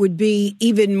 That it would be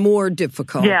even more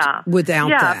difficult without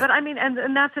that. Yeah, but I mean,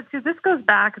 and that's it, because this goes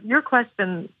back, your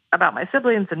question about my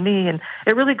siblings and me, and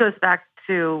it really goes back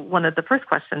to one of the first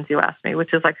questions you asked me,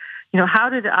 which is how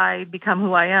did I become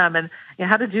who I am, and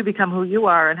how did you become who you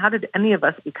are, and how did any of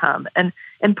us become? And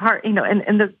in part, and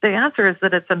the answer is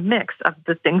that it's a mix of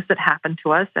the things that happened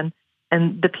to us and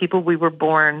the people we were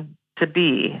born to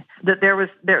be. That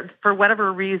there for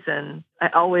whatever reason, I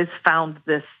always found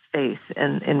this space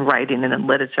in writing and in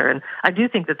literature, and I do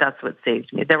think that that's what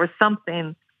saved me. There was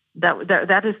something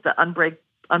that is the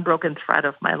unbroken thread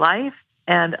of my life.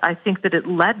 And I think that it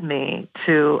led me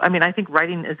to, I think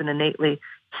writing is an innately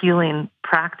healing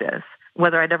practice,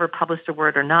 whether I'd ever published a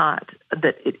word or not,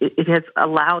 that it has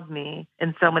allowed me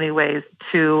in so many ways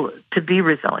to be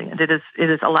resilient. It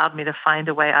has allowed me to find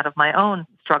a way out of my own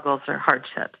struggles or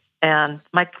hardships. And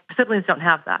my siblings don't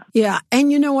have that. Yeah.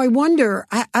 And, I wonder,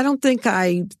 I don't think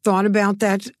I thought about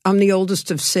that. I'm the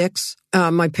oldest of 6.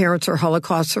 My parents are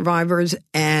Holocaust survivors,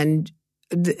 and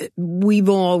we've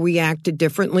all reacted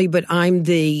differently, but I'm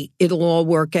it'll all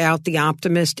work out, the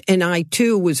optimist. And I,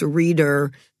 too, was a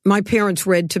reader. My parents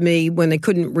read to me when they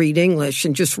couldn't read English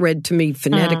and just read to me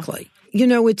phonetically.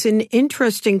 It's an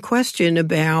interesting question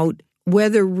about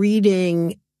whether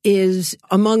reading is,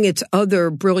 among its other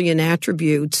brilliant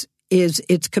attributes, is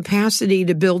its capacity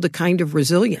to build a kind of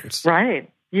resilience. Right.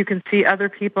 You can see other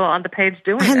people on the page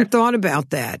doing it. I hadn't thought about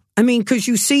that. Because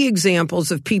you see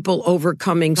examples of people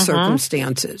overcoming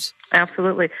circumstances.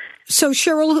 Absolutely. So,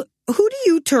 Cheryl, who do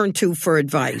you turn to for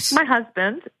advice? My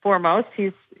husband, foremost.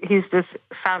 He's this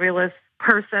fabulous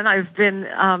person. I've been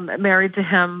married to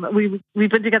him. We've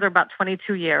been together about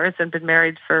 22 years and been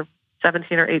married for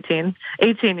 17 or 18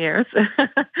 years,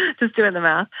 just doing the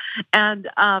math. And,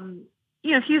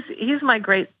 he's my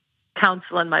great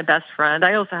counsel and my best friend.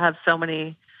 I also have so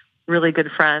many really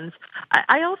good friends.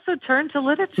 I also turn to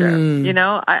literature.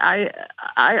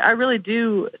 I really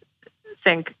do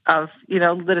think of,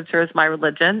 literature as my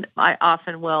religion. I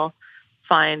often will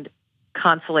find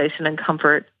consolation and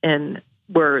comfort in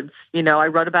words. I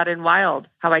wrote about in Wild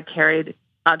how I carried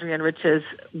Adrienne Rich's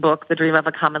book, The Dream of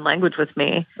a Common Language, with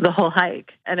me the whole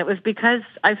hike. And it was because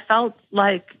I felt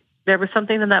like there was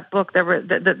something in that book that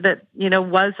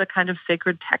was a kind of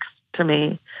sacred text to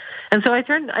me. And so I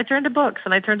turn to books,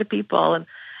 and I turn to people,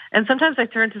 and sometimes I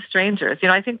turn to strangers.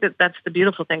 I think that that's the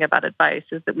beautiful thing about advice,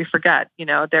 is that we forget,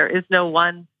 there is no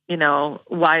one,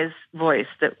 wise voice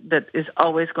that is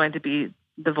always going to be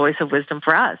the voice of wisdom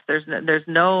for us. There's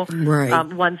no right.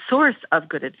 One source of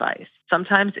good advice.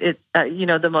 Sometimes it,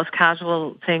 the most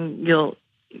casual thing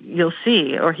you'll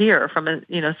see or hear from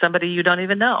somebody you don't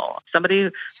even know. Somebody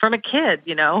from a kid,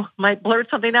 might blurt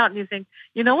something out, and you think,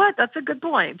 you know what, that's a good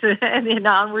point, and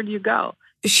onward you go.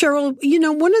 Cheryl,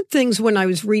 one of the things when I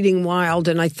was reading Wild,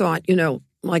 and I thought,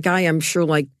 like I am sure,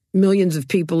 like millions of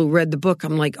people who read the book,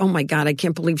 I'm like, oh my God, I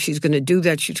can't believe she's going to do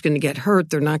that. She's going to get hurt.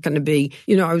 They're not going to be,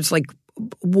 I was like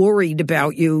worried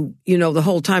about you, the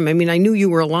whole time. I mean, I knew you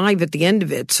were alive at the end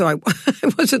of it, so I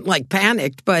wasn't like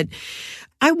panicked, but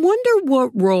I wonder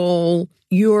what role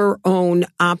your own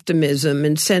optimism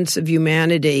and sense of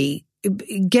humanity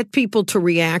get people to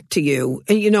react to you.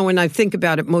 And I think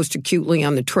about it most acutely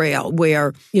on the trail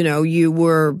where, you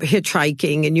were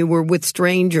hitchhiking and you were with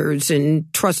strangers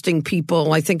and trusting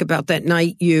people. I think about that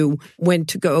night you went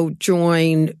to go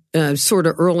join sort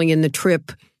of early in the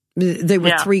trip. They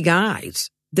were three guys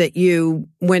that you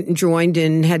went and joined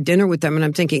and had dinner with them. And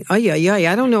I'm thinking, I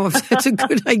don't know if that's a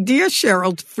good idea,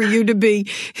 Cheryl, for you to be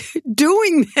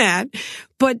doing that.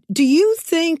 But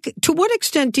to what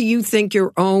extent do you think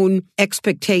your own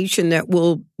expectation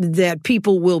that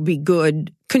people will be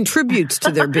good contributes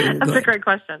to their being good? That's a great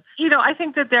question. I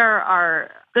think that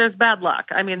there's bad luck.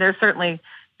 I mean, there's certainly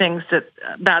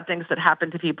bad things that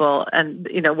happen to people, and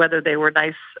whether they were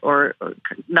nice or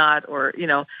not, or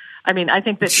I mean, I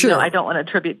think that sure. I don't want to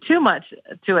attribute too much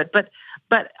to it, but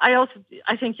I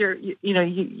think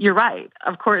you're right.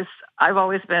 Of course, I've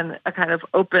always been a kind of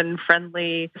open,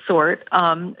 friendly sort.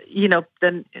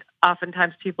 Then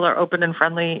oftentimes people are open and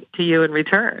friendly to you in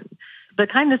return. The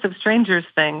kindness of strangers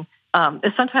thing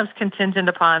is sometimes contingent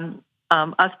upon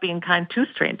us being kind to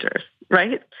strangers,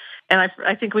 right? And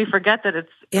I think we forget that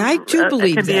it's. Yeah, I do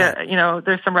believe it can that.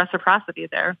 There's some reciprocity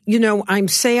there. I'm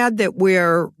sad that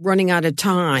we're running out of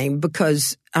time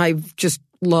because I've just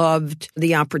loved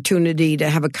the opportunity to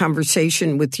have a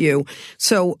conversation with you.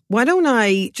 So why don't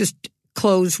I just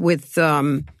close with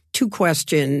two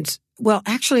questions? Well,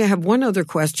 actually, I have one other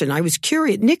question. I was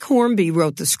curious. Nick Hornby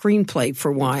wrote the screenplay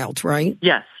for Wild, right?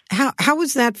 Yes. How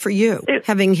was that for you,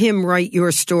 having him write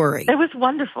your story? It was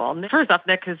wonderful. First off,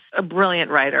 Nick is a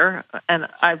brilliant writer, and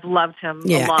I've loved him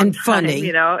a long and time.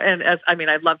 Funny.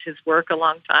 I've loved his work a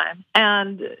long time.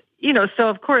 And, so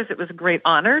of course it was a great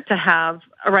honor to have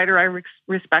a writer I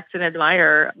respect and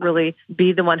admire really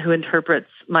be the one who interprets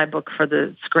my book for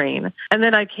the screen. And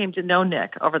then I came to know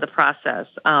Nick over the process,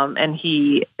 and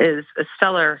he is a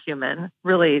stellar human,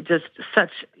 really just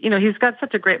he's got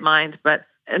such a great mind, but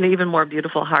an even more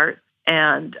beautiful heart.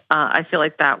 And I feel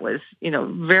like that was,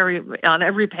 very on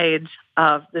every page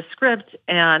of the script.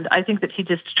 And I think that he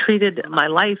just treated my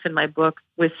life and my book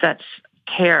with such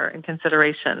care and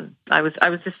consideration. I was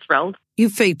just thrilled. You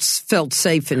felt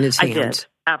safe in his hands. I did.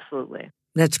 Absolutely.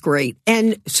 That's great.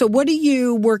 And so what are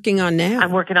you working on now?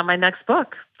 I'm working on my next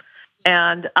book.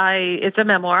 And it's a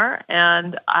memoir,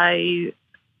 and I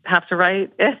have to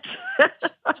write it.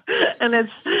 And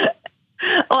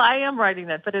I am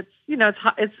writing it, but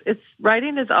it's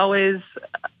writing is always,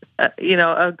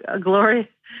 a glory.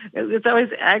 It's always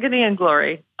agony and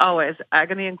glory. Always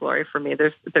agony and glory for me.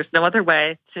 There's no other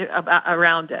way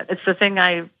around it. It's the thing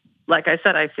like I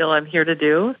said, I feel I'm here to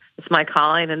do. It's my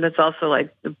calling, and it's also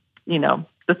like the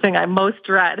thing I most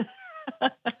dread.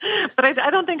 But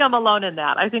I don't think I'm alone in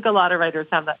that. I think a lot of writers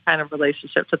have that kind of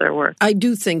relationship to their work. I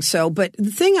do think so. But the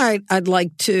thing I'd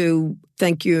like to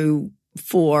thank you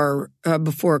for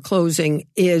before closing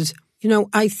is,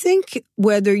 I think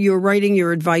whether you're writing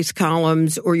your advice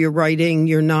columns or you're writing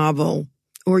your novel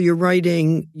or you're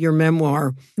writing your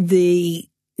memoir, the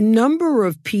number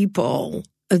of people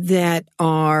that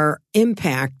are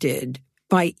impacted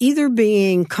by either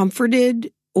being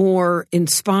comforted or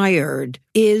inspired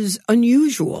is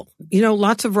unusual.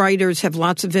 Lots of writers have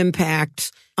lots of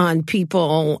impacts on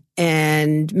people,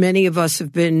 and many of us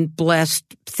have been blessed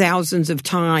thousands of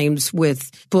times with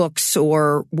books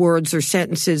or words or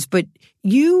sentences, but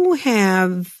you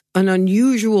have an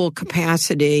unusual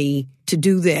capacity to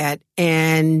do that.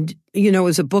 And,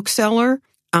 as a bookseller,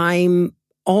 I'm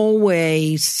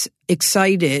always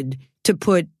excited to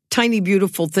put tiny,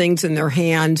 beautiful things in their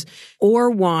hands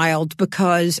or Wild,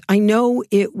 because I know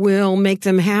it will make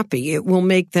them happy. It will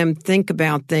make them think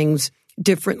about things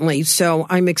differently. So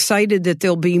I'm excited that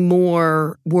there'll be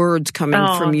more words coming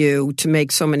from you to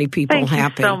make so many people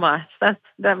happy. Thank you so much.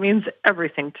 That means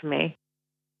everything to me.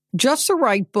 Just the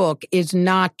Right Book is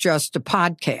not just a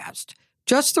podcast.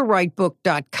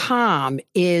 JustTheRightBook.com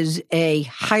is a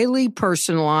highly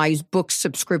personalized book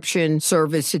subscription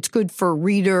service. It's good for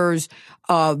readers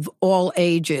of all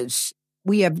ages.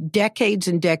 We have decades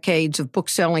and decades of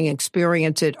book-selling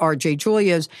experience at R.J.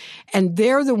 Julia's, and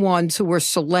they're the ones who are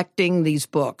selecting these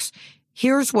books.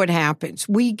 Here's what happens.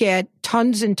 We get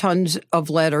tons and tons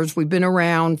of letters. We've been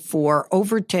around for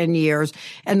over 10 years,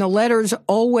 and the letters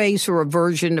always are a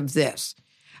version of this.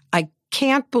 I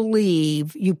can't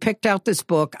believe you picked out this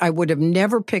book. I would have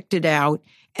never picked it out.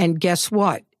 And guess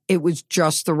what? it was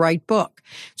just the right book.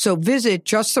 So visit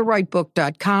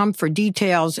justtherightbook.com for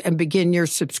details and begin your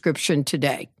subscription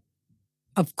today.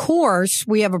 Of course,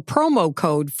 we have a promo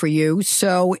code for you.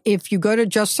 So if you go to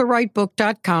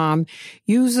justtherightbook.com,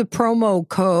 use the promo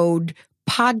code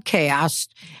podcast,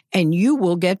 and you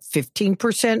will get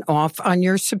 15% off on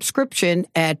your subscription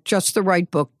at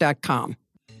justtherightbook.com.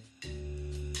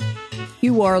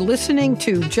 You are listening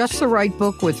to Just the Right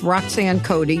Book with Roxanne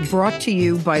Cody, brought to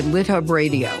you by LitHub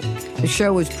Radio. The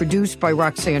show is produced by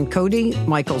Roxanne Cody,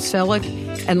 Michael Selleck,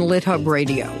 and LitHub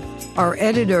Radio. Our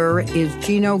editor is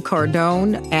Gino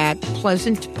Cardone at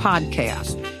Pleasant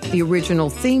Podcast. The original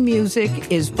theme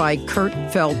music is by Kurt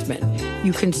Feldman.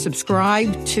 You can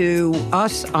subscribe to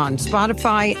us on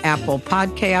Spotify, Apple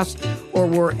Podcasts, or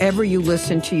wherever you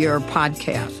listen to your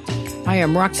podcast. I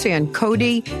am Roxanne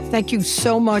Cody. Thank you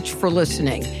so much for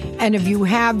listening. And if you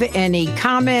have any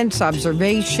comments,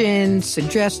 observations,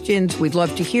 suggestions, we'd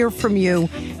love to hear from you.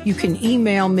 You can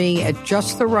email me at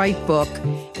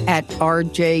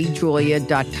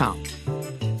justtherightbook@rjjulia.com.